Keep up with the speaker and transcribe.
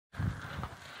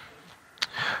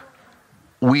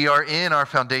We are in our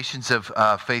Foundations of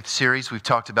Faith series. We've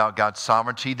talked about God's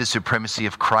sovereignty, the supremacy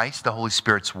of Christ, the Holy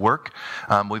Spirit's work.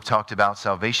 We've talked about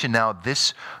salvation. Now,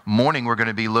 this morning, we're going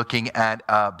to be looking at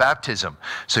baptism.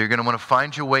 So you're going to want to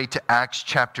find your way to Acts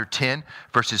chapter 10,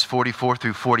 verses 44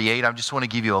 through 48. I just want to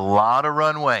give you a lot of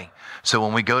runway. So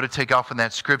when we go to take off in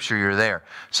that scripture, you're there.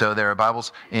 So there are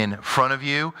Bibles in front of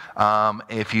you.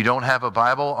 If you don't have a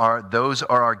Bible, those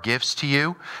are our gifts to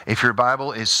you. If your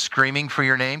Bible is screaming for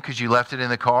your name because you left it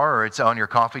in the car or it's on your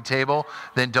coffee table,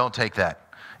 then don't take that.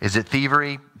 Is it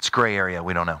thievery? It's gray area.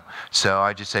 We don't know. So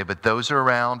I just say, but those are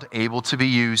around, able to be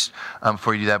used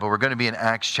for you to do that. But we're going to be in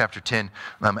Acts chapter 10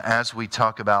 as we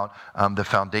talk about the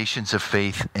foundations of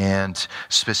faith and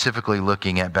specifically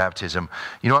looking at baptism.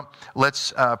 You know what?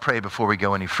 Let's pray before we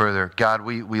go any further. God,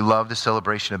 we love the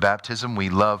celebration of baptism. We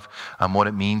love what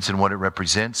it means and what it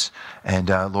represents. And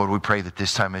Lord, we pray that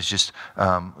this time is just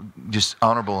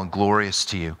honorable and glorious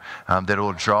to you, that it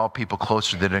will draw people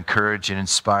closer, that encourage and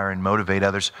inspire and motivate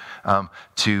others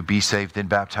to be saved, then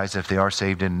baptized if they are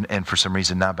saved, and for some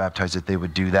reason not baptized, that they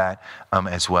would do that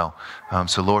as well.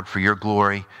 So Lord, for your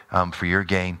glory, for your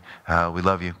gain, we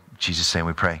love you. In Jesus' name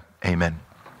we pray. Amen.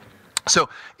 So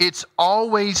it's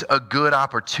always a good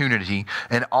opportunity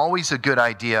and always a good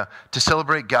idea to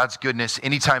celebrate God's goodness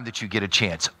anytime that you get a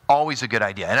chance. Always a good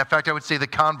idea. And in fact, I would say the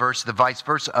converse, the vice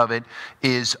versa of it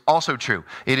is also true.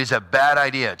 It is a bad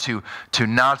idea to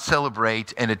not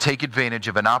celebrate and to take advantage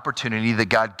of an opportunity that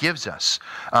God gives us.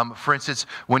 For instance,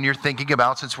 when you're thinking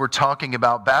about, since we're talking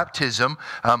about baptism,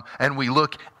 and we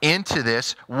look into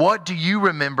this, what do you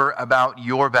remember about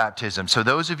your baptism? So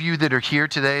those of you that are here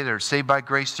today, that are saved by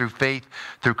grace through faith,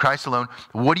 through Christ alone,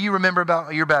 what do you remember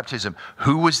about your baptism?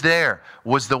 Who was there?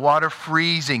 Was the water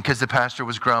freezing because the pastor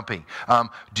was grumpy?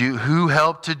 Who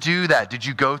helped to do that? Did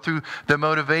you go through the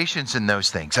motivations in those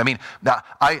things? I mean,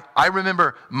 I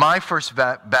remember my first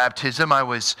baptism. I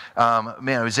was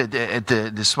at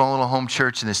the small little home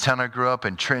church in this town I grew up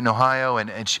in, Trenton, Ohio,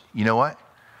 and you know what?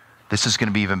 This is going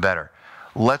to be even better.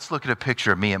 Let's look at a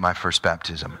picture of me at my first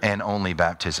baptism and only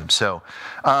baptism. So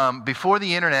before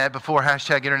the internet, before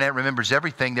hashtag internet remembers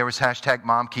everything, there was hashtag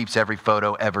mom keeps every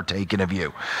photo ever taken of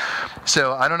you.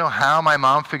 So I don't know how my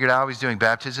mom figured out I was doing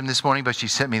baptism this morning, but she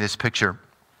sent me this picture.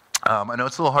 I know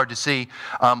it's a little hard to see.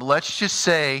 Let's just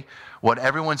say what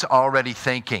everyone's already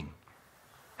thinking.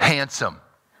 Handsome.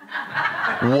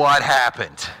 What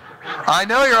happened? I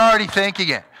know you're already thinking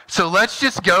it. So let's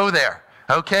just go there.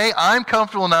 Okay, I'm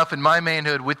comfortable enough in my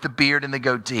manhood with the beard and the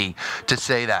goatee to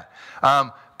say that.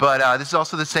 But this is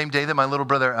also the same day that my little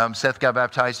brother Seth got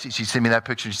baptized. She sent me that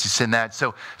picture. She sent that.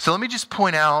 So let me just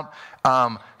point out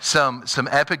some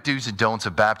epic do's and don'ts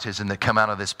of baptism that come out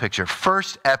of this picture.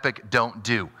 First epic don't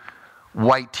do: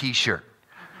 white T-shirt.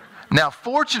 Now,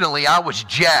 fortunately, I was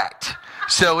jacked.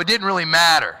 So it didn't really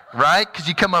matter, right? Because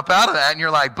you come up out of that and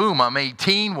you're like, boom, I'm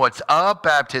 18. What's up?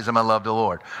 Baptism. I love the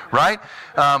Lord, right?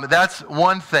 That's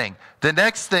one thing. The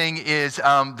next thing is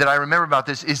that I remember about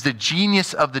this is the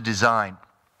genius of the design.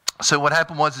 So what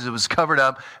happened was it was covered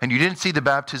up, and you didn't see the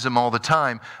baptism all the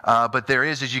time, but there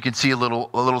is, as you can see, a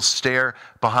little stair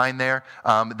behind there.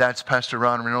 That's Pastor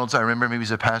Ron Reynolds. I remember him. He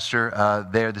was a pastor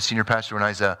there, the senior pastor, when I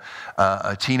was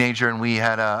a teenager, and we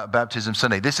had a baptism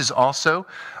Sunday. This is also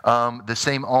the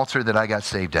same altar that I got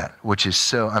saved at, which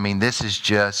is this is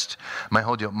just my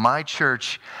whole deal. My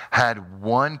church had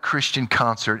one Christian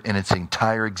concert in its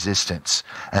entire existence,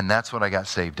 and that's what I got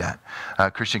saved at.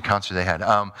 Christian concert they had.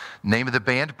 Name of the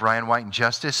band, Brian White and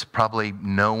Justice. Probably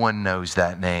no one knows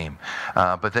that name.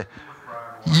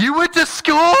 You went to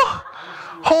school?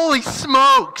 Holy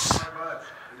smokes!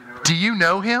 Do you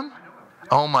know him?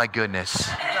 Oh my goodness.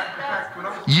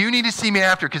 You need to see me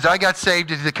after, because I got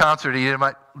saved at the concert.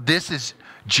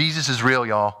 Jesus is real,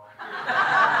 y'all.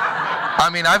 I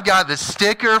mean, I've got the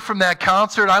sticker from that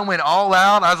concert. I went all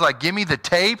out. I was like, give me the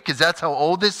tape, because that's how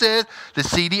old this is. The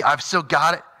CD, I've still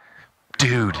got it.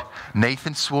 Dude,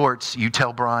 Nathan Swartz, you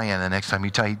tell Brian the next time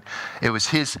you tell him. It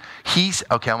was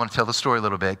okay, I want to tell the story a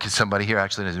little bit, because somebody here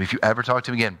actually knows him. If you ever talk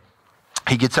to him again,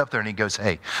 he gets up there and he goes,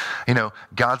 hey,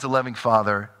 God's a loving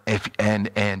Father,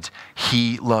 and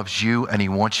he loves you and he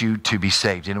wants you to be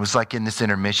saved. And it was like in this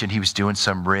intermission, he was doing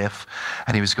some riff,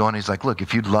 and he's like, look,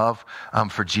 if you'd love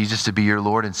for Jesus to be your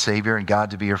Lord and Savior and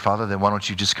God to be your Father, then why don't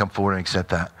you just come forward and accept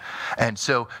that? And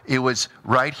so it was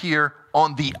right here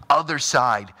on the other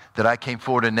side that I came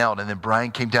forward and knelt, and then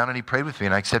Brian came down and he prayed with me,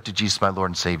 and I accepted Jesus, my Lord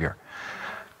and Savior.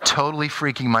 Totally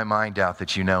freaking my mind out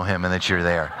that you know him and that you're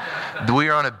there. We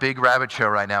are on a big rabbit trail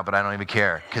right now, but I don't even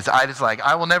care, because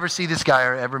I will never see this guy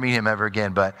or ever meet him ever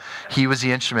again, but he was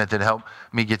the instrument that helped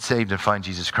me get saved and find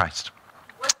Jesus Christ.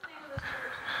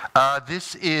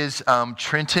 This is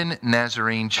Trenton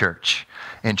Nazarene Church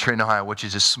in Trenton, Ohio, which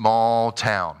is a small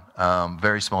town,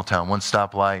 very small town, one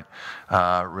stoplight,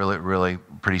 really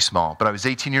pretty small. But I was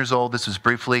 18 years old. This was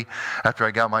briefly after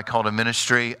I got my call to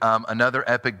ministry. Another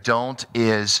epic don't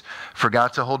is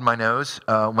forgot to hold my nose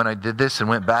when I did this and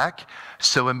went back.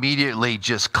 So immediately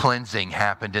just cleansing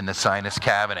happened in the sinus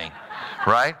cavity,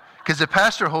 right? Because the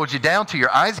pastor holds you down till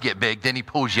your eyes get big, then he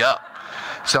pulls you up.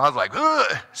 So I was like,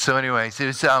 ugh. So anyways, it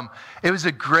was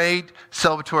a great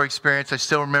celebratory experience. I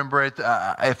still remember it.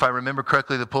 If I remember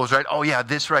correctly, the pool's right. Oh yeah,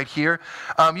 this right here.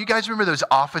 You guys remember those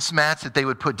office mats that they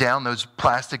would put down, those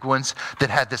plastic ones that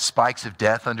had the spikes of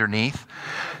death underneath?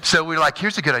 So we were like,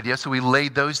 here's a good idea. So we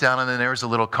laid those down, and then there was a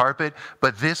little carpet.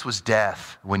 But this was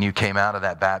death when you came out of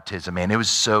that baptism, man. It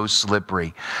was so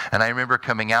slippery. And I remember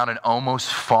coming out and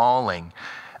almost falling.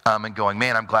 And going,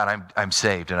 man, I'm glad I'm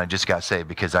saved, and I just got saved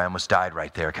because I almost died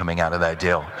right there coming out of that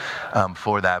deal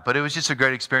for that. But it was just a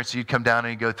great experience. You'd come down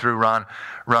and you'd go through. Ron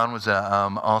was an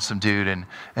awesome dude,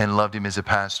 and loved him as a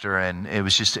pastor, and it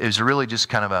was really just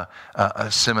kind of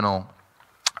a seminal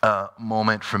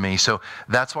moment for me. So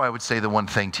that's why I would say the one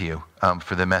thing to you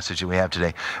for the message that we have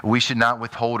today: we should not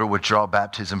withhold or withdraw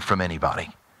baptism from anybody.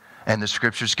 And the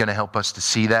scripture is going to help us to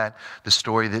see that, the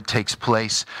story that takes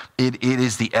place. It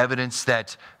is the evidence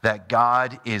that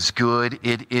God is good.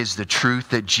 It is the truth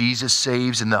that Jesus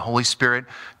saves and the Holy Spirit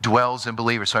dwells in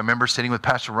believers. So I remember sitting with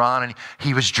Pastor Ron, and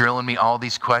he was drilling me all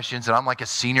these questions. And I'm like a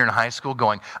senior in high school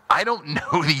going, I don't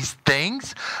know these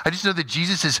things. I just know that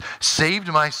Jesus has saved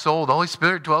my soul. The Holy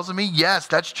Spirit dwells in me. Yes,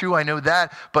 that's true. I know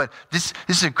that. But this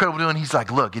is incredible. And he's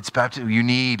like, look, it's baptism. You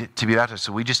need to be baptized.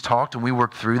 So we just talked and we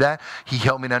worked through that. He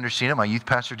helped me to understand it. My youth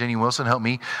pastor, Denny Wilson, helped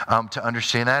me to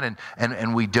understand that.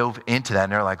 And we dove into that.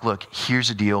 And they're like, look, here's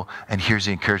a deal, and here's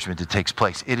the encouragement that takes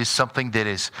place. It is something that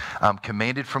is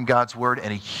commanded from God's word,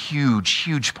 and a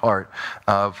huge part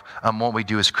of what we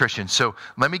do as Christians. So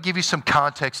let me give you some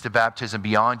context to baptism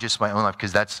beyond just my own life,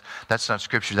 because that's not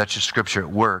scripture. That's just scripture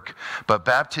at work. But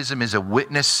baptism is a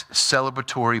witness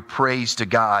celebratory praise to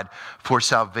God for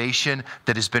salvation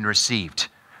that has been received.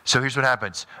 So here's what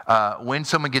happens. When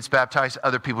someone gets baptized,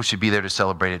 other people should be there to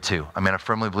celebrate it too. I mean, I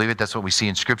firmly believe it. That's what we see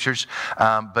in scriptures.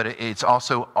 But it's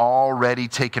also already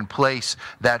taken place,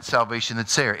 that salvation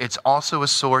that's there. It's also a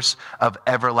source of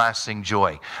everlasting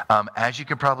joy. As you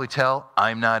can probably tell,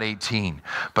 I'm not 18.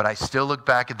 But I still look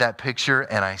back at that picture,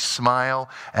 and I smile,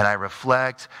 and I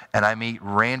reflect, and I meet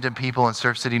random people in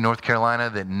Surf City, North Carolina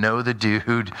that know the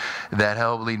dude that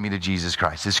helped lead me to Jesus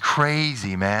Christ. It's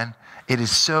crazy, man. It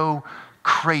is so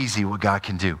crazy what God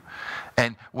can do.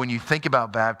 And when you think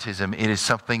about baptism, it is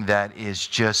something that is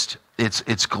just,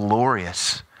 it's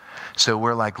glorious. So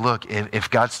we're like, look,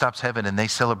 if God stops heaven and they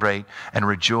celebrate and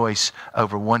rejoice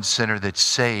over one sinner that's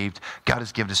saved, God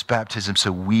has given us baptism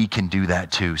so we can do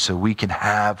that too. So we can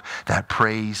have that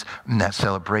praise and that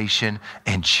celebration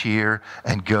and cheer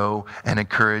and go and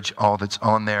encourage all that's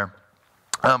on there.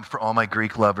 For all my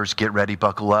Greek lovers, get ready,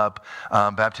 buckle up.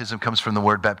 Baptism comes from the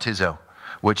word baptizo,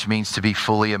 which means to be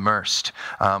fully immersed.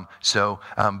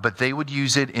 But they would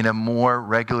use it in a more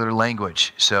regular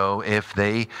language. So if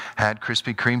they had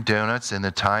Krispy Kreme donuts in the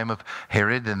time of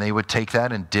Herod, then they would take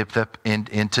that and dip that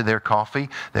into their coffee.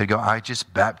 They'd go, I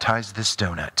just baptized this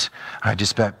donut. I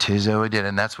just baptizo it.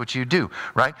 And that's what you do,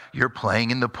 right? You're playing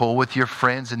in the pool with your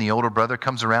friends, and the older brother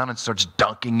comes around and starts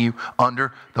dunking you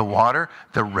under the water.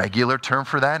 The regular term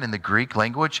for that in the Greek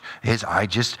language is, I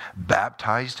just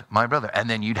baptized my brother. And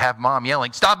then you'd have mom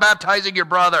yelling, stop baptizing your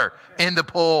brother in the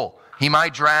pool. He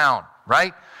might drown,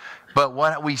 right? But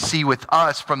what we see with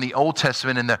us from the Old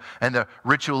Testament and the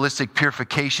ritualistic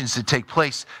purifications that take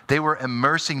place, they were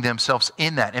immersing themselves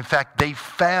in that. In fact, they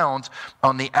found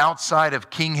on the outside of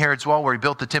King Herod's wall, where he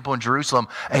built the temple in Jerusalem,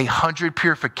 100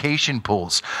 purification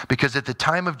pools. Because at the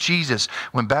time of Jesus,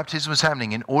 when baptism was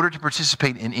happening, in order to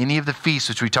participate in any of the feasts,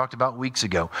 which we talked about weeks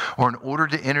ago, or in order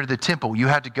to enter the temple, you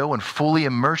had to go and fully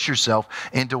immerse yourself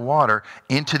into water,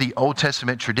 into the Old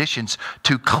Testament traditions,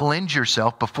 to cleanse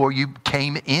yourself before you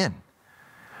came in.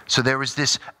 So there was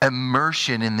this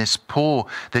immersion in this pool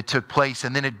that took place,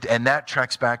 and that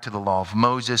tracks back to the law of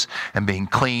Moses and being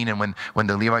clean. And when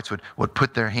the Levites would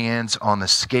put their hands on the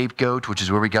scapegoat, which is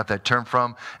where we got that term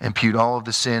from, impute all of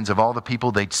the sins of all the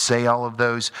people, they'd say all of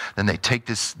those. Then they take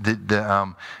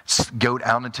the goat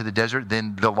out into the desert.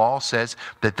 Then the law says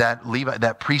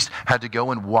that priest had to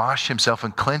go and wash himself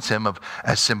and cleanse him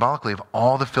as symbolically of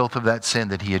all the filth of that sin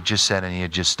that he had just said and he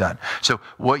had just done. So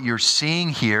what you're seeing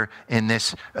here in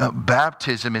this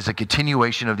baptism is a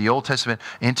continuation of the Old Testament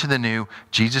into the New,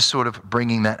 Jesus sort of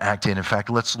bringing that act in. In fact,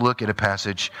 let's look at a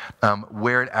passage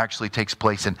where it actually takes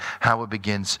place and how it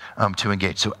begins to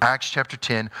engage. So Acts chapter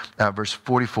 10, verse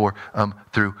 44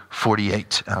 through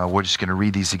 48. We're just going to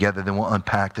read these together, then we'll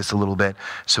unpack this a little bit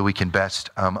so we can best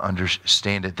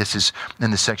understand it. This is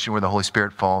in the section where the Holy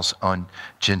Spirit falls on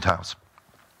Gentiles.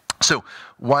 So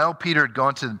while Peter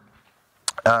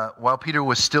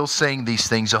was still saying these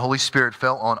things, the Holy Spirit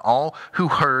fell on all who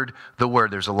heard the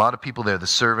word. There's a lot of people there, the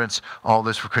servants, all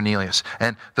this for Cornelius.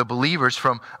 And the believers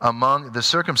from among the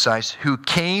circumcised who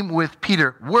came with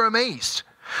Peter were amazed,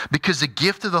 because the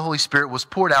gift of the Holy Spirit was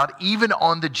poured out even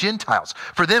on the Gentiles.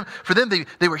 For them,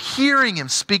 they were hearing him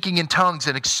speaking in tongues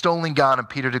and extolling God. And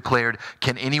Peter declared,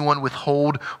 "Can anyone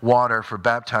withhold water for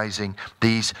baptizing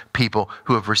these people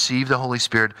who have received the Holy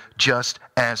Spirit just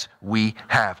as we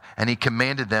have?" And he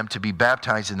commanded them to be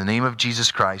baptized in the name of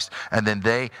Jesus Christ. And then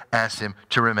they asked him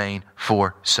to remain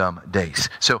for some days.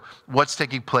 So what's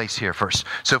taking place here first?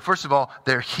 So first of all,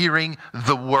 they're hearing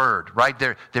the word, right?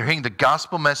 They're hearing the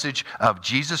gospel message of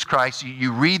Jesus Christ.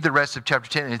 You read the rest of chapter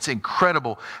 10, and it's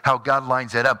incredible how God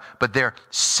lines that up. But they're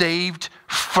saved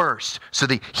first. So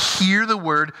they hear the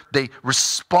word, they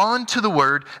respond to the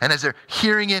word, and as they're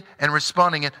hearing it and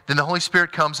responding it, then the Holy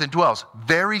Spirit comes and dwells.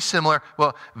 Very similar,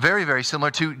 well, very, very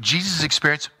similar to Jesus'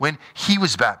 experience when he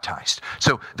was baptized.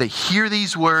 So they hear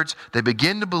these words, they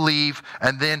begin to believe,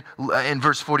 and then in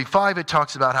verse 45, it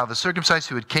talks about how the circumcised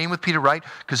who had came with Peter, right?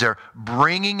 Because they're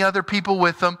bringing other people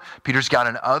with them. Peter's got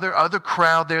other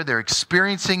crowd there. They're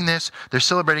experiencing this. They're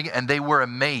celebrating it, and they were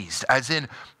amazed, as in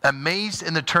amazed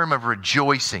in the term of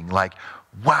rejoicing, like,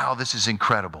 wow, this is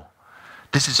incredible.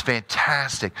 This is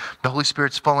fantastic. The Holy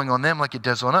Spirit's falling on them like it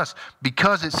does on us,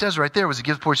 because it says right there, was a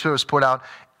gift of the Holy Spirit was poured out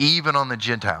even on the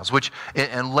Gentiles, which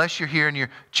unless you're here and you're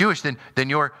Jewish, then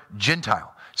you're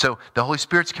Gentile. So the Holy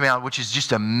Spirit's coming out, which is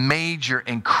just a major,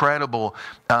 incredible,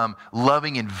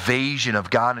 loving invasion of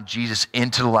God and Jesus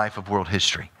into the life of world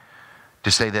history,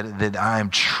 to say that I am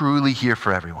truly here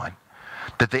for everyone,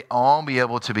 that they all be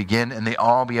able to begin and they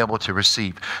all be able to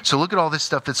receive. So look at all this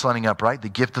stuff that's lining up, right? The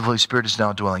gift of the Holy Spirit is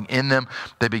now dwelling in them.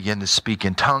 They begin to speak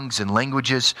in tongues and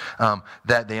languages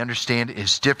that they understand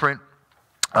is different.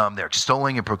 They're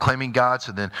extolling and proclaiming God.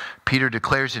 So then Peter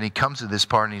declares, and he comes to this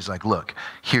part and he's like, look,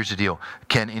 here's the deal.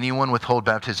 Can anyone withhold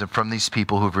baptism from these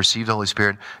people who have received the Holy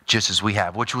Spirit just as we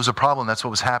have? Which was a problem. That's what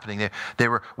was happening. They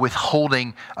were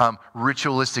withholding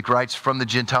ritualistic rites from the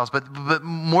Gentiles. But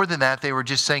more than that, they were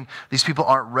just saying these people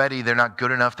aren't ready. They're not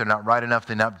good enough. They're not right enough.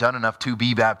 They're not done enough to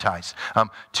be baptized,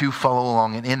 to follow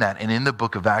along in that. And in the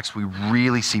book of Acts, we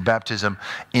really see baptism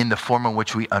in the form in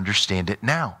which we understand it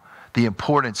now. The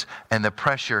importance and the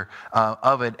pressure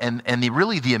of it, and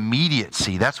really the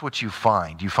immediacy. That's what you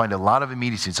find. You find a lot of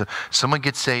immediacy. So someone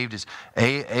gets saved is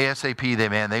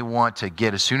ASAP. They want to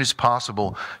get as soon as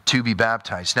possible to be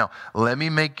baptized. Now, let me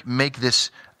make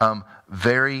this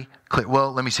very clear.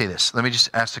 Well, let me say this. Let me just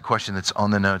ask the question that's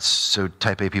on the notes so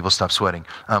type A people stop sweating.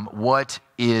 What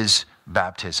is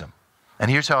baptism? And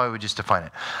here's how I would just define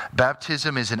it.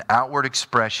 Baptism is an outward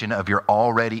expression of your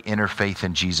already inner faith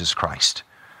in Jesus Christ.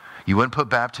 You wouldn't put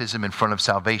baptism in front of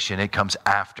salvation. It comes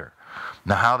after.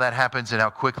 Now, how that happens and how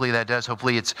quickly that does,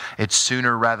 hopefully it's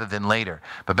sooner rather than later.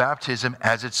 But baptism,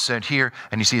 as it's said here,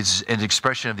 and you see it's an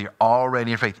expression of the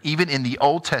already in faith. Even in the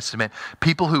Old Testament,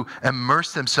 people who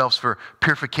immersed themselves for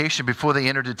purification before they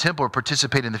entered the temple or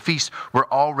participate in the feast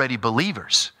were already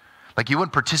believers. Like you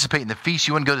wouldn't participate in the feast,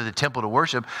 you wouldn't go to the temple to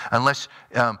worship unless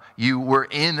you were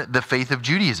in the faith of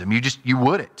Judaism. You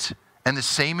wouldn't. And the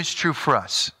same is true for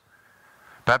us.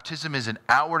 Baptism is an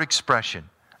outward expression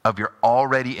of your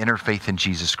already inner faith in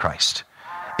Jesus Christ.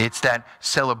 It's that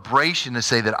celebration to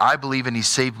say that I believe and he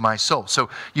saved my soul. So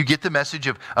you get the message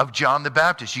of John the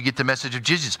Baptist. You get the message of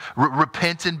Jesus.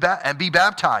 Repent and be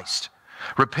baptized.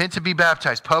 Repent and be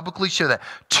baptized. Publicly show that.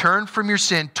 Turn from your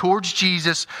sin towards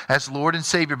Jesus as Lord and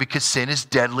Savior, because sin is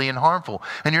deadly and harmful.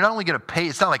 And you're not only going to pay,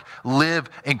 it's not like live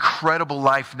incredible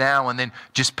life now and then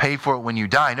just pay for it when you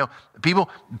die. No,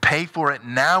 people pay for it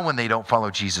now when they don't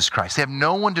follow Jesus Christ. They have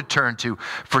no one to turn to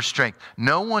for strength,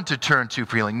 no one to turn to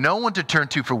for healing, no one to turn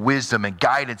to for wisdom and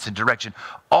guidance and direction.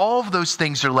 All of those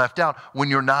things are left out when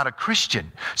you're not a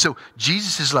Christian. So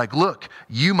Jesus is like, look,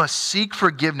 you must seek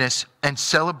forgiveness and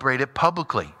celebrate it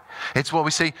publicly. It's what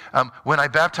we say when I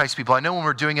baptize people. I know when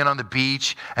we're doing it on the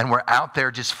beach and we're out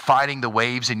there just fighting the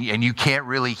waves and you can't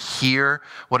really hear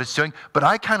what it's doing. But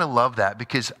I kind of love that,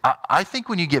 because I think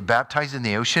when you get baptized in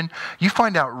the ocean, you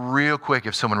find out real quick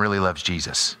if someone really loves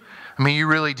Jesus. I mean, you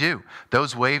really do.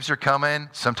 Those waves are coming.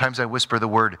 Sometimes I whisper the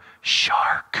word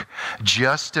shark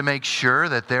just to make sure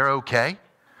that they're okay.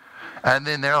 And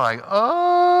then they're like,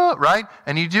 oh, right?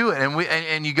 And you do it.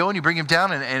 And you go and you bring him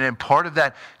down. And part of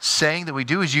that saying that we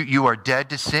do is you are dead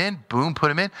to sin. Boom,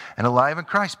 put him in. And alive in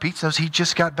Christ. Pete knows he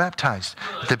just got baptized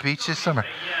at the beach this summer.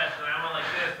 Yes, and I went like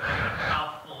this. And I got a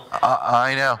mouthful of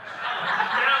I know.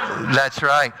 That's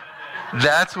right.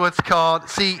 That's what's called.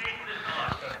 See,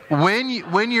 when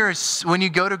you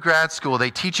go to grad school, they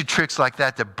teach you tricks like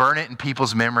that to burn it in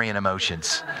people's memory and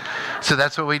emotions. So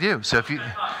that's what we do. So if you,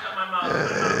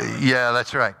 yeah,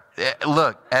 that's right.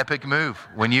 Look, epic move.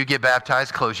 When you get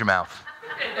baptized, close your mouth.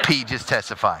 Pete just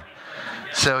testified.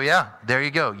 So yeah, there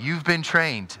you go. You've been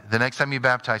trained. The next time you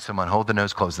baptize someone, hold the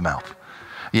nose, close the mouth.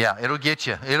 Yeah, it'll get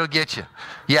you. It'll get you.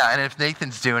 Yeah, and if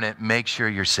Nathan's doing it, make sure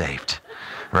you're saved.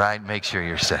 Right? Make sure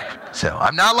you're saved. So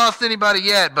I've not lost anybody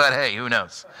yet, but hey, who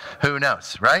knows? Who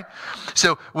knows, right?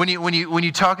 So when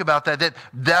you talk about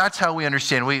that's how we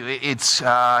understand. It's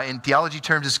in theology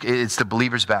terms, it's the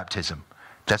believer's baptism.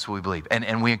 That's what we believe.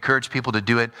 And we encourage people to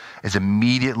do it as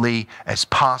immediately as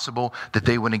possible, that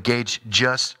they would engage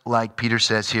just like Peter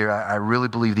says here. I really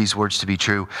believe these words to be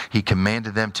true. He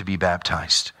commanded them to be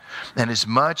baptized. And as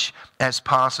much as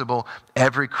possible,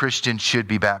 every Christian should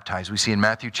be baptized. We see in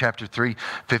Matthew chapter 3,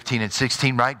 15 and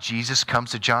 16, right? Jesus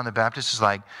comes to John the Baptist, is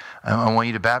like, I want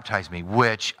you to baptize me,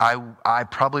 which I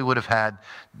probably would have had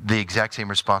the exact same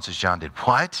response as John did.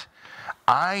 What?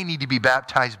 I need to be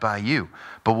baptized by you.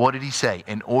 But what did he say?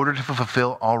 In order to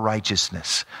fulfill all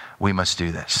righteousness, we must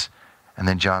do this. And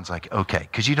then John's like, okay,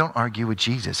 because you don't argue with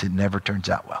Jesus. It never turns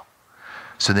out well.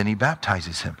 So then he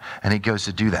baptizes him, and he goes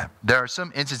to do that. There are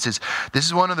some instances. This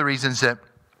is one of the reasons that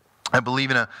I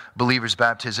believe in a believer's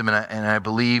baptism, and I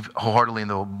believe wholeheartedly in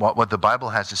what the Bible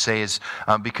has to say is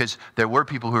because there were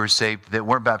people who were saved that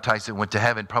weren't baptized that went to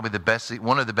heaven. Probably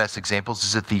one of the best examples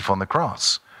is the thief on the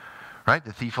cross. Right?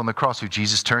 The thief on the cross who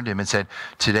Jesus turned to him and said,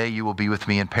 today you will be with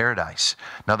me in paradise.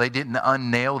 Now they didn't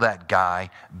unnail that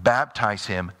guy, baptize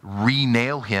him,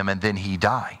 re-nail him, and then he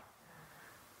die.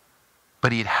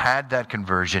 But he had that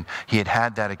conversion. He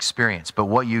had that experience. But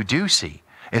what you do see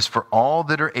is for all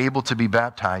that are able to be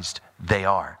baptized, they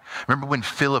are. Remember when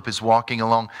Philip is walking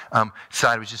alongside,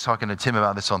 I was just talking to Tim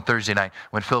about this on Thursday night,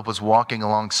 when Philip was walking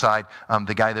alongside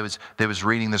the guy that was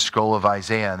reading the scroll of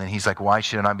Isaiah, and then he's like, why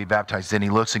shouldn't I be baptized? Then he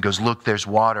looks and goes, look, there's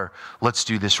water. Let's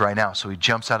do this right now. So he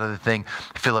jumps out of the thing.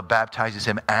 Philip baptizes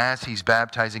him. As he's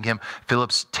baptizing him,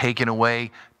 Philip's taken away,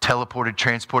 teleported,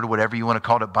 transported, whatever you want to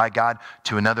call it, by God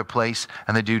to another place.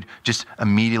 And the dude just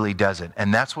immediately does it.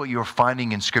 And that's what you're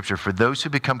finding in Scripture. For those who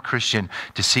become Christian,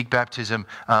 to seek baptism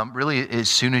really as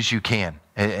soon as you can,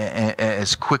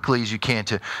 as quickly as you can,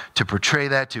 to portray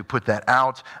that, to put that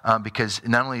out. Because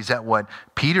not only is that what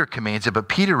Peter commands it, but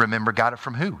Peter, remember, got it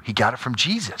from who? He got it from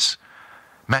Jesus.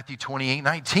 Matthew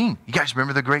 28:19. You guys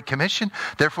remember the Great Commission?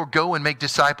 Therefore, go and make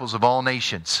disciples of all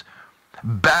nations,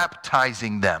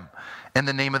 baptizing them in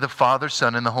the name of the Father,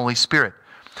 Son, and the Holy Spirit,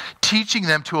 teaching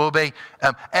them to obey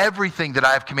everything that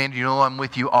I have commanded you. I'm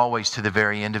with you always to the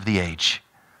very end of the age.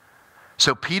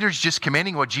 So Peter's just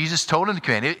commanding what Jesus told him to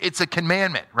command. It's a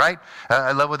commandment, right?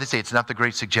 I love what they say. It's not the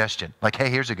great suggestion. Like, hey,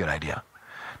 here's a good idea.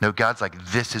 No, God's like,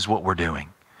 this is what we're doing.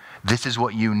 This is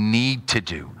what you need to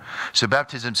do. So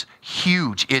baptism's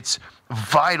huge. It's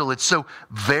vital. It's so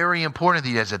very important that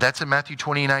he does it. That's in Matthew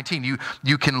 28:19.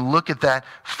 You can look at that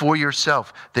for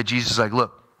yourself, that Jesus is like,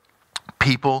 look,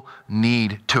 people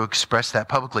need to express that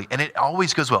publicly. And it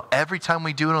always goes well. Every time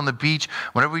we do it on the beach,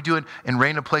 whenever we do it in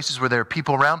random places where there are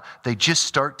people around, they just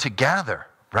start to gather,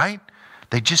 right?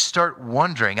 They just start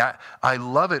wondering. I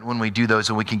love it when we do those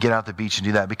and we can get out the beach and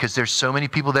do that, because there's so many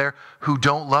people there who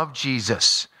don't love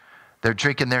Jesus. They're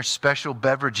drinking their special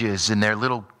beverages in their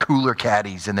little cooler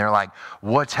caddies, and they're like,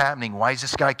 what's happening? Why does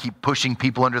this guy keep pushing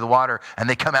people under the water? And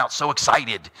they come out so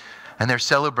excited, and they're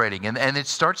celebrating, and it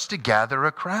starts to gather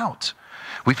a crowd.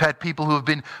 We've had people who have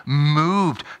been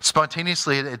moved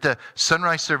spontaneously at the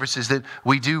sunrise services that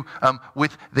we do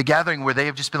with the gathering, where they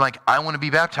have just been like, I want to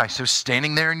be baptized. So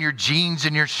standing there in your jeans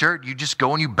and your shirt, you just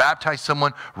go and you baptize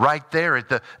someone right there at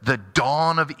the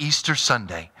dawn of Easter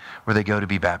Sunday, where they go to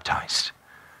be baptized.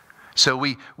 So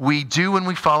we do, when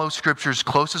we follow Scripture as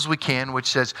close as we can, which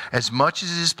says, as much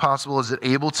as it is possible, as it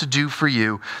able to do for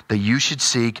you, that you should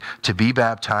seek to be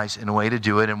baptized, in a way to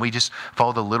do it. And we just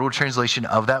follow the literal translation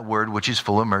of that word, which is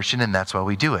full immersion, and that's why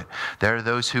we do it. There are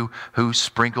those who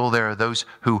sprinkle. There are those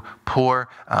who pour.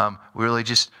 We really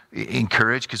just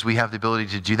encourage, because we have the ability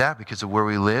to do that because of where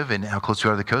we live and how close we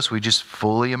are to the coast. We just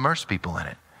fully immerse people in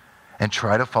it. and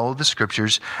try to follow the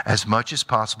scriptures as much as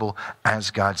possible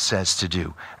as God says to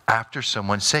do after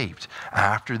someone's saved,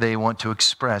 after they want to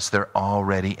express they're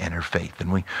already in their faith.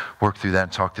 And we work through that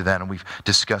and talk through that, and we've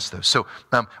discussed those. So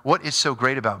what is so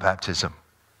great about baptism?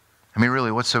 I mean,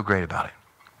 really, what's so great about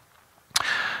it?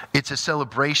 It's a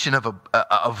celebration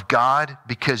of God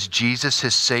because Jesus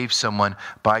has saved someone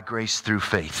by grace through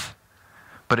faith.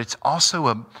 But it's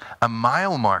also a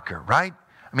mile marker, right?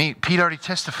 I mean, Pete already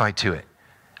testified to it.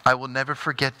 I will never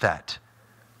forget that.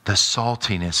 The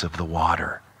saltiness of the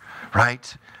water,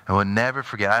 right? I will never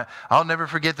forget. I'll never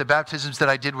forget the baptisms that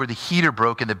I did where the heater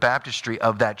broke in the baptistry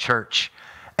of that church.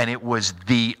 And it was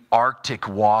the Arctic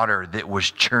water that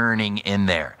was churning in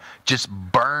there. Just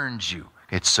burns you.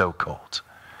 It's so cold.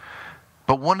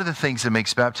 But one of the things that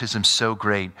makes baptism so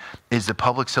great is the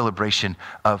public celebration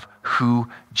of who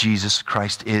Jesus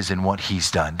Christ is and what he's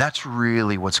done. That's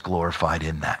really what's glorified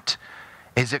in that.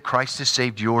 Is that Christ has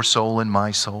saved your soul and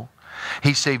my soul.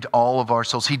 He saved all of our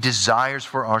souls. He desires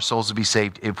for our souls to be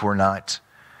saved if we're not.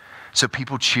 So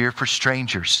people cheer for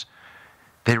strangers.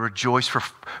 They rejoice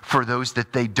for those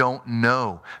that they don't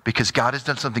know because God has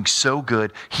done something so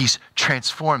good, he's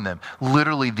transformed them.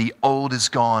 Literally, the old is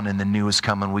gone and the new is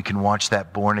come, and we can watch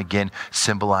that born again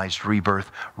symbolized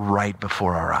rebirth right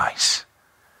before our eyes.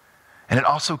 And it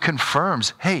also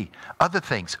confirms, hey, other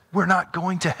things. We're not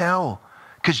going to hell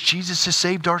because Jesus has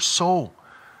saved our soul.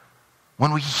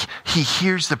 When he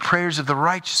hears the prayers of the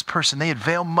righteous person, they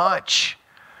avail much.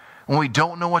 When we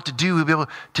don't know what to do, he'll be able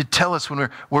to tell us when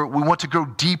we want to grow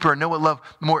deeper and know what love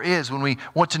more is, when we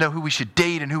want to know who we should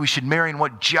date and who we should marry and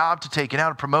what job to take and how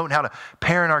to promote and how to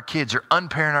parent our kids or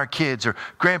unparent our kids or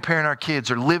grandparent our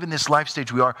kids or live in this life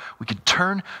stage we are. We can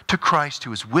turn to Christ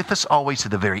who is with us always to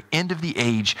the very end of the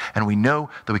age, and we know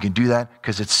that we can do that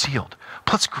because it's sealed.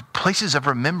 Plus, places of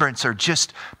remembrance are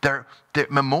just, they're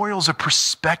memorials of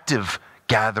perspective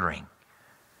gathering.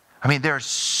 I mean, there are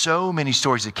so many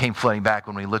stories that came flooding back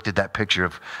when we looked at that picture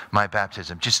of my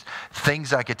baptism. Just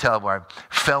things I could tell where I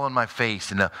fell on my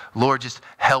face and the Lord just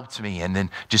helped me. And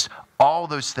then just all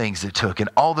those things it took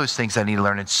and all those things I need to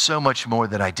learn and so much more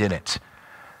that I didn't.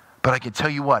 But I can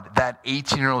tell you what, that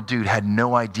 18-year-old dude had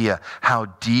no idea how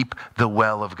deep the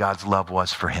well of God's love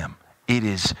was for him. It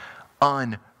is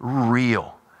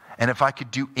unreal. And if I could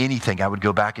do anything, I would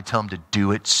go back and tell him to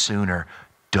do it sooner.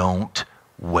 Don't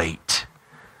wait.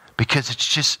 Because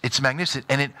it's magnificent,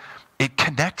 and it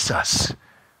connects us.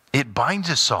 It binds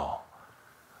us all.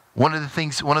 One of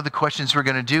the questions we're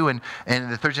going to do, and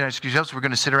the Thursday night excuse helps, we're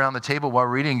going to sit around the table while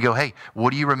we're reading and go, hey,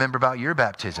 what do you remember about your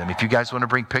baptism? If you guys want to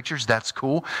bring pictures, that's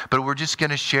cool. But we're just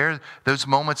going to share those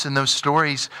moments and those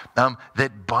stories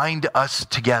that bind us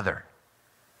together.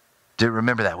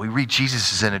 Remember that. We read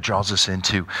Jesus and it draws us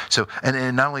into. So,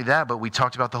 and not only that, but we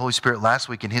talked about the Holy Spirit last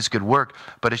week and his good work,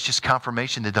 but it's just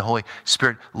confirmation that the Holy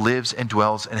Spirit lives and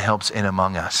dwells and helps in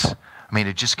among us. I mean,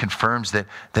 it just confirms that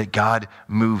God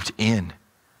moved in.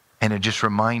 And it just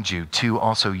reminds you, too,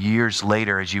 also years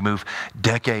later, as you move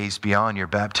decades beyond your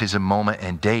baptism moment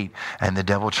and date, and the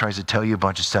devil tries to tell you a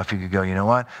bunch of stuff, you could go, you know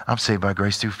what? I'm saved by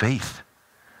grace through faith.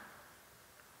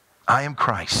 I am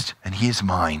Christ, and he is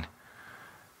mine.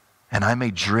 And I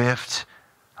may drift,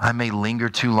 I may linger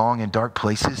too long in dark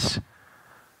places,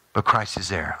 but Christ is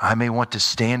there. I may want to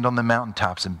stand on the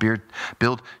mountaintops and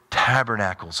build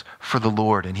tabernacles for the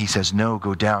Lord. And he says, no,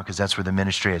 go down, because that's where the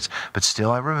ministry is. But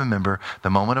still I remember the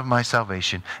moment of my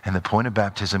salvation and the point of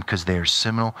baptism, because they are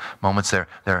seminal moments there.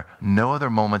 There are no other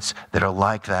moments that are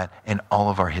like that in all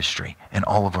of our history and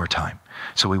all of our time.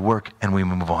 So we work and we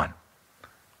move on.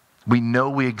 We know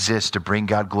we exist to bring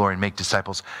God glory and make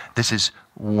disciples. This is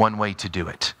one way to do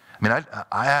it. I mean,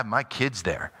 I have my kids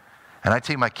there, and I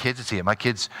take my kids to see it. My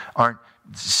kids aren't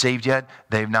saved yet.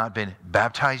 They've not been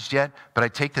baptized yet, but I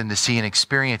take them to see and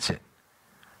experience it.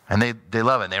 And they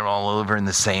love it. They're all over in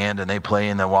the sand, and they play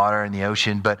in the water and the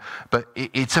ocean, but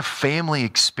it's a family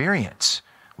experience.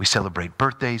 We celebrate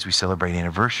birthdays. We celebrate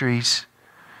anniversaries.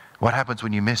 What happens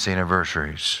when you miss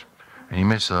anniversaries and you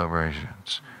miss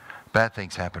celebrations? Bad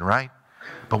things happen, right?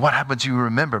 But what happens when you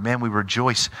remember? Man, we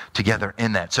rejoice together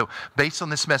in that. So based on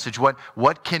this message,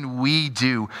 what can we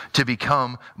do to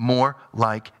become more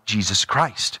like Jesus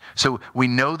Christ? So we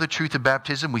know the truth of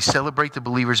baptism. We celebrate the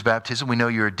believer's baptism. We know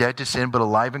you're dead to sin but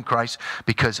alive in Christ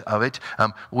because of it.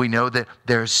 We know that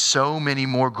there's so many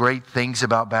more great things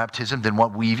about baptism than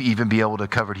what we've even been able to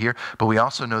cover here. But we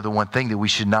also know the one thing that we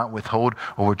should not withhold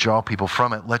or withdraw people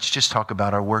from it. Let's just talk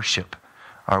about our worship.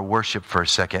 Our worship for a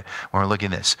second when we're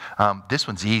looking at this. This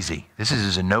one's easy. This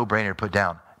is a no-brainer to put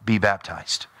down. Be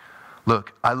baptized.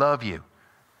 Look, I love you.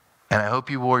 And I hope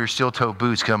you wore your steel-toe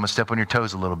boots because I'm going to step on your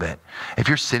toes a little bit. If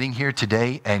you're sitting here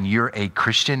today and you're a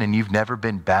Christian and you've never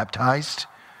been baptized,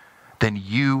 then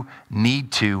you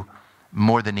need to,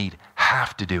 more than need,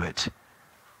 have to do it.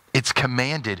 It's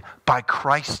commanded by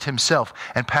Christ himself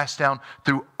and passed down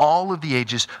through all of the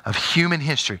ages of human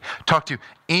history. Talk to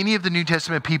any of the New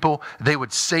Testament people, they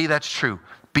would say that's true.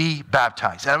 Be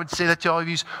baptized. And I would say that to all of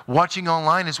you watching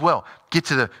online as well. Get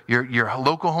to your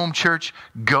local home church,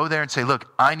 go there and say,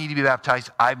 look, I need to be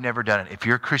baptized. I've never done it. If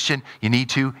you're a Christian, you need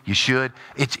to, you should.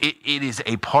 It is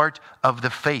a part of the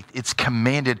faith. It's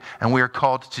commanded, and we are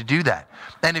called to do that.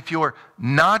 And if you're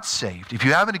not saved, if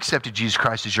you haven't accepted Jesus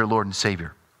Christ as your Lord and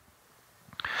Savior,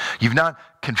 you've not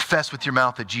confessed with your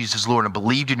mouth that Jesus is Lord and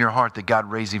believed in your heart that God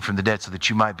raised him from the dead so that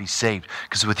you might be saved,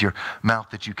 because with your mouth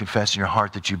that you confess in your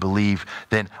heart that you believe,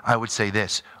 then I would say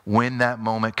this: when that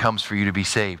moment comes for you to be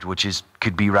saved, which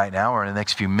could be right now or in the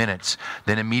next few minutes,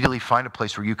 then immediately find a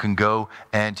place where you can go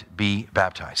and be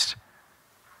baptized.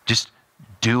 Just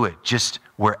do it. Just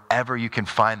wherever you can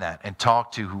find that, and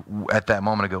talk to at that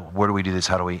moment and go, where do we do this?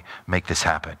 How do we make this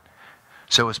happen?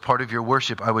 So as part of your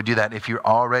worship, I would do that. If you're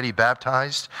already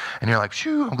baptized and you're like,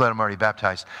 shoo, I'm glad I'm already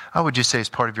baptized, I would just say as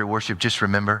part of your worship, just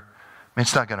remember,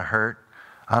 it's not going to hurt.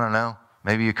 I don't know.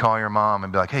 Maybe you call your mom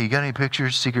and be like, hey, you got any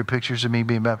pictures, secret pictures of me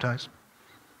being baptized?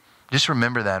 Just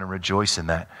remember that and rejoice in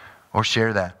that. Or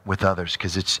share that with others,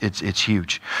 because it's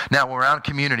huge. Now, when we're out in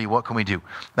community, what can we do?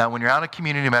 Now, when you're out in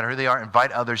community, no matter who they are,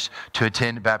 invite others to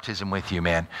attend baptism with you,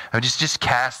 man. Just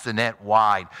cast the net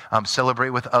wide.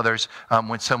 Celebrate with others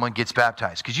when someone gets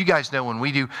baptized. Because you guys know when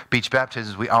we do beach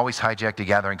baptisms, we always hijack the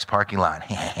gatherings parking lot.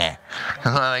 That's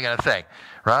what I got to say,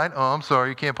 right? Oh, I'm sorry,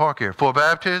 you can't park here. For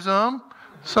baptism?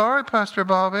 Sorry, Pastor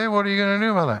Bobby, what are you going to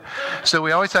do about that? So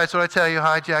we always say, that's what I tell you,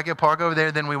 hijack it, park over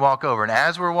there, then we walk over. And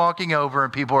as we're walking over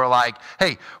and people are like,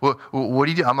 hey, what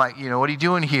do you do? I'm like, what are you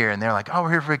doing here? And they're like, oh, we're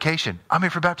here for vacation. I'm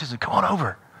here for baptism. Come on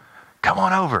over. Come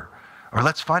on over. Or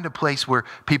let's find a place where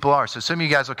people are. So some of you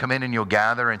guys will come in and you'll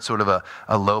gather in sort of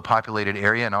a low populated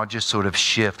area, and I'll just sort of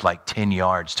shift like 10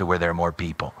 yards to where there are more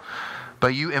people.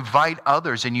 But you invite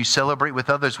others and you celebrate with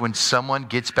others when someone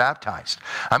gets baptized.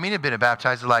 I mean, I've been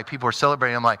baptized, like people are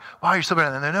celebrating. I'm like, wow, you're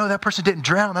celebrating. And they know that person didn't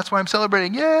drown. That's why I'm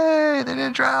celebrating. Yay, they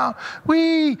didn't drown.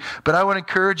 Whee! But I would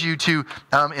encourage you to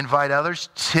invite others.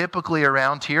 Typically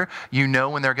around here, you know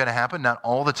when they're going to happen. Not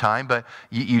all the time, but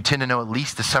you tend to know at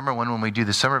least the summer one when we do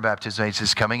the summer baptism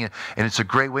is coming. And it's a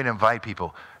great way to invite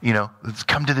people. Let's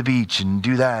come to the beach and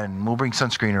do that. And we'll bring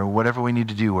sunscreen or whatever we need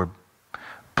to do, or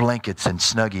blankets and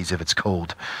Snuggies if it's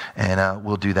cold, and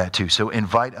we'll do that too. So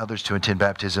invite others to attend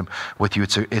baptism with you.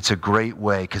 It's a great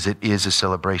way, because it is a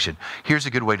celebration. Here's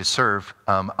a good way to serve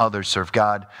others, serve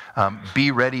God.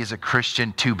 Be ready as a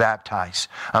Christian to baptize.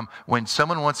 When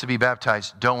someone wants to be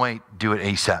baptized, don't wait, do it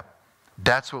ASAP.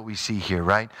 That's what we see here,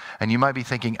 right? And you might be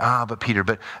thinking, but Peter,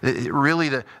 but really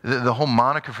the whole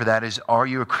moniker for that is, are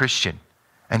you a Christian?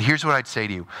 And here's what I'd say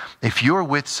to you. If you're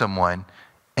with someone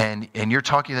and you're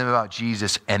talking to them about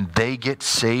Jesus and they get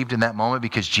saved in that moment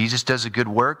because Jesus does a good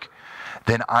work,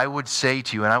 then I would say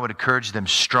to you, and I would encourage them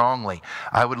strongly,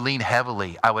 I would lean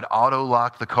heavily, I would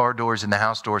auto-lock the car doors and the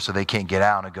house doors so they can't get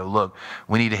out, and go, look,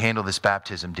 we need to handle this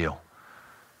baptism deal.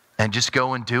 And just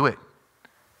go and do it.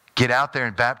 Get out there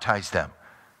and baptize them.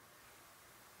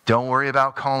 Don't worry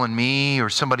about calling me or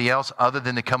somebody else other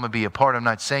than to come and be a part. I'm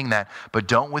not saying that. But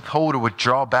don't withhold or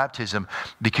withdraw baptism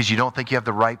because you don't think you have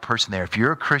the right person there. If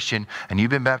you're a Christian and you've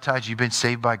been baptized, you've been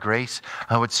saved by grace,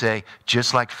 I would say,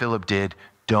 just like Philip did,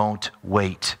 don't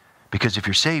wait. Because if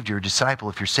you're saved, you're a disciple.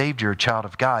 If you're saved, you're a child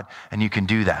of God, and you can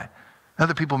do that.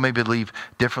 Other people may believe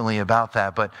differently about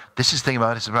that, but this is the thing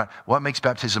about it. It's about what makes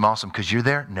baptism awesome, because you're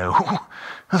there? No.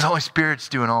 The Holy Spirit's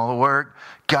doing all the work.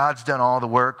 God's done all the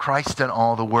work. Christ's done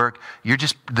all the work. You're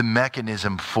just the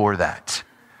mechanism for that.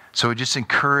 So I just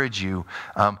encourage you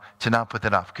to not put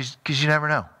that off, because you never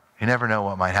know. You never know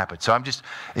what might happen. So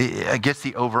I guess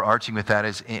the overarching with that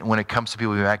is, when it comes to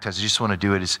people being baptized, I just want to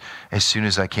do it as soon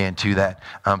as I can to that,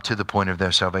 to the point of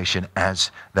their salvation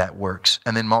as that works.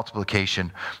 And then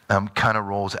multiplication kind of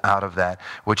rolls out of that,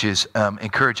 which is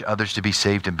encourage others to be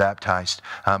saved and baptized.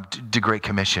 The Great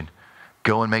Commission.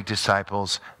 Go and make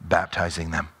disciples, baptizing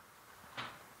them.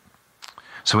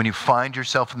 So when you find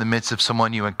yourself in the midst of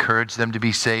someone, you encourage them to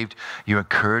be saved. You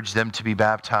encourage them to be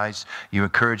baptized. You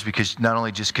encourage, because not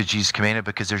only just because Jesus commanded,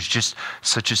 because there's just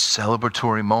such a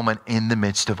celebratory moment in the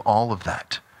midst of all of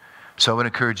that. So I would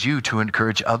encourage you to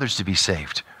encourage others to be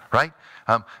saved, right?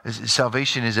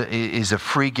 Salvation is a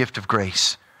free gift of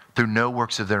grace through no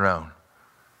works of their own.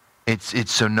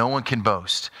 It's so no one can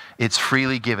boast. It's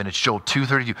freely given. It's Joel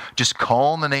 2:32. Just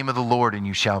call on the name of the Lord and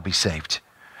you shall be saved.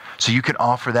 So you can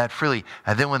offer that freely.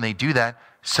 And then when they do that,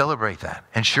 celebrate that.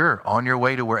 And sure, on your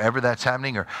way to wherever that's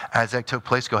happening or as that took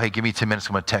place, go, hey, give me 10 minutes.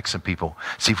 I'm going to text some people.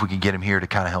 See if we can get them here to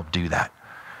kind of help do that.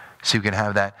 So we can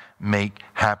have that make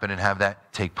happen and have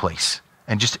that take place.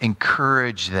 And just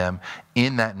encourage them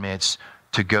in that midst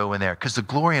to go in there. Because the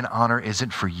glory and honor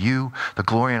isn't for you. The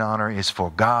glory and honor is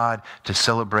for God to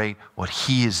celebrate what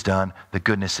he has done, the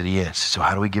goodness that he is. So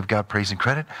how do we give God praise and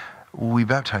credit? We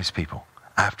baptize people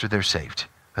after they're saved.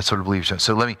 That's what a believer does.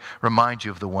 So let me remind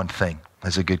you of the one thing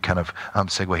as a good kind of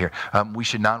segue here. We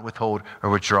should not withhold or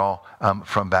withdraw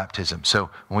from baptism. So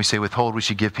when we say withhold, we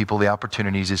should give people the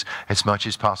opportunities as much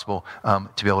as possible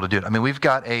to be able to do it. I mean, we've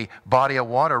got a body of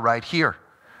water right here.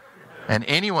 And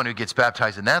anyone who gets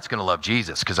baptized in that's going to love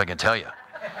Jesus, because I can tell you,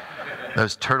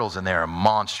 those turtles in there are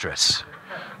monstrous.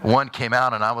 One came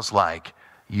out and I was like,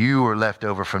 you were left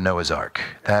over from Noah's Ark.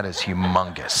 That is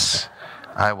humongous.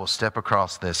 I will step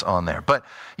across this on there. But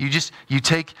you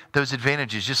take those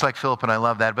advantages, just like Philip, and I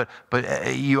love that,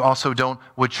 but you also don't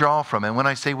withdraw from it. And when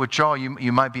I say withdraw,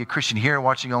 you might be a Christian here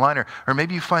watching online, or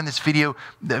maybe you find this video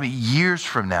years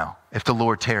from now, if the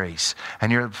Lord tarries,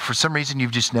 and for some reason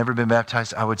you've just never been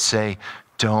baptized. I would say,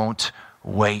 don't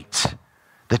wait.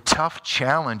 The tough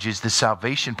challenge is the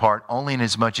salvation part, only in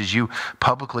as much as you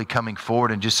publicly coming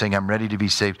forward and just saying, I'm ready to be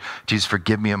saved. Jesus,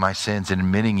 forgive me of my sins, and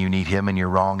admitting you need him and you're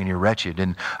wrong and you're wretched,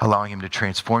 and allowing him to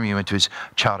transform you into his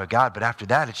child of God. But after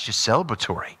that, it's just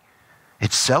celebratory.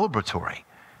 It's celebratory.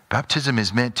 Baptism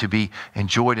is meant to be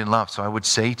enjoyed and loved. So I would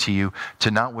say to you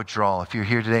to not withdraw. If you're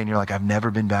here today and you're like, I've never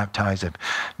been baptized, I've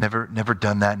never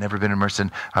done that, never been immersed,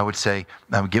 then I would say,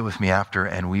 get with me after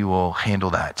and we will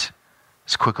handle that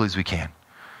as quickly as we can.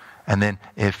 And then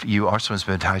if you are someone's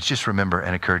baptized, just remember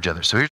and encourage others. So here's